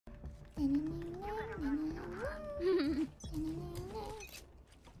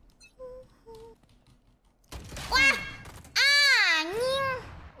Wah! Anjing!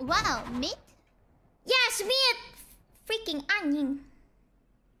 Wow, meat? Yes, meat! Freaking anjing.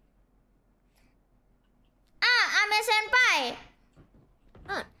 Ame senpai.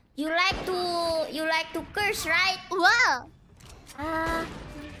 You like to curse, right? Wow!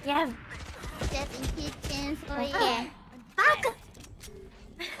 Yeah. Just in kitchen, sorry. Yeah.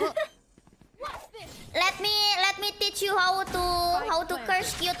 Let me teach you how to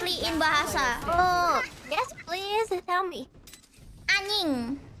curse cutely in bahasa. Oh, yes, please tell me.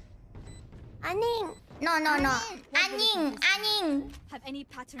 Anjing. Anjing. No. Anjing. Have any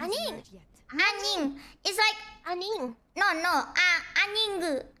patterns Anjing. emerged yet? Anjing. It's like Anjing. no.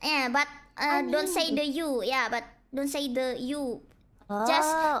 Anjing. Yeah, but don't say the you. Yeah, but don't say the you.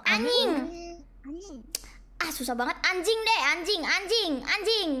 Just anjing. Susah banget. Anjing deh. Anjing.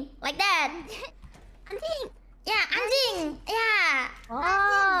 Like that. Anjing. Yeah, anjing. Yeah.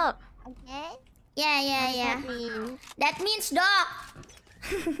 Oh. Okay. Yeah. That means? That means dog.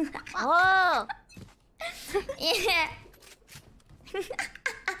 Oh. Yeah.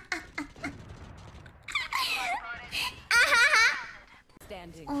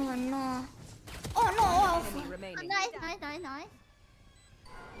 Standing. Oh no. Enemy remaining. Nice.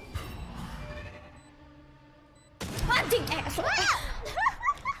 Anjing.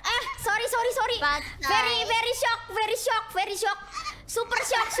 Sorry. Bad Very shock. Super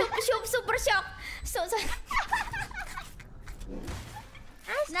shock. So sorry.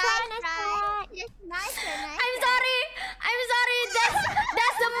 Nice try. Yes, nice. I'm sorry.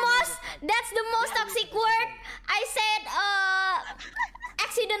 That's the most toxic word I said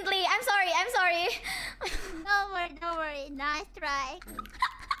accidentally. I'm sorry. Don't worry. Nice try.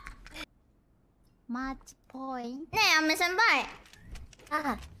 Match point. Nah, Ame senpai.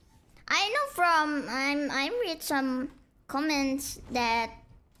 I know I read some comments that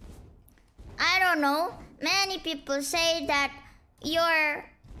I don't know. Many people say that you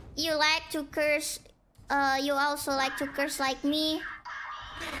like to curse. You also like to curse like me.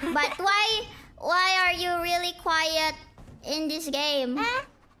 But why are you really quiet in this game?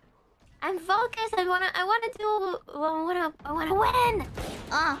 I'm focused. I wanna win.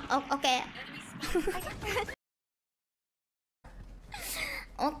 Oh, okay.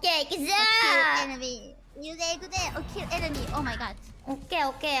 Okay, Kill Kiza. enemy. You say good day or kill enemy. Oh my god.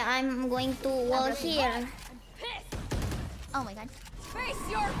 Okay. I'm going to wall here. Oh my god. Face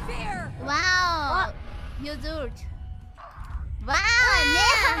your fear. Wow. You do it. Wow,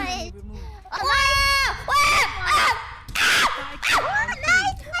 nice. Oh, nice.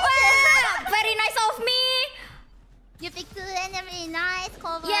 Very nice of me. You picked the enemy. Nice,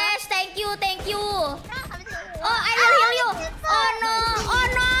 Kobo. Yes, thank you. Oh, I will heal you. Oh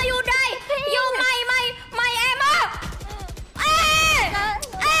no, you die. You my ammo.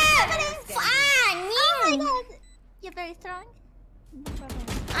 Anjing. You're very strong.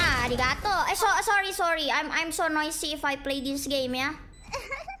 Arigato. Sorry. I'm so noisy if I play this game, yeah.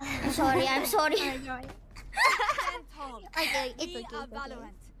 I'm sorry. Okay, it's We okay. are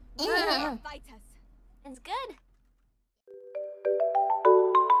Valorant. Yeah. Fight us. It's good.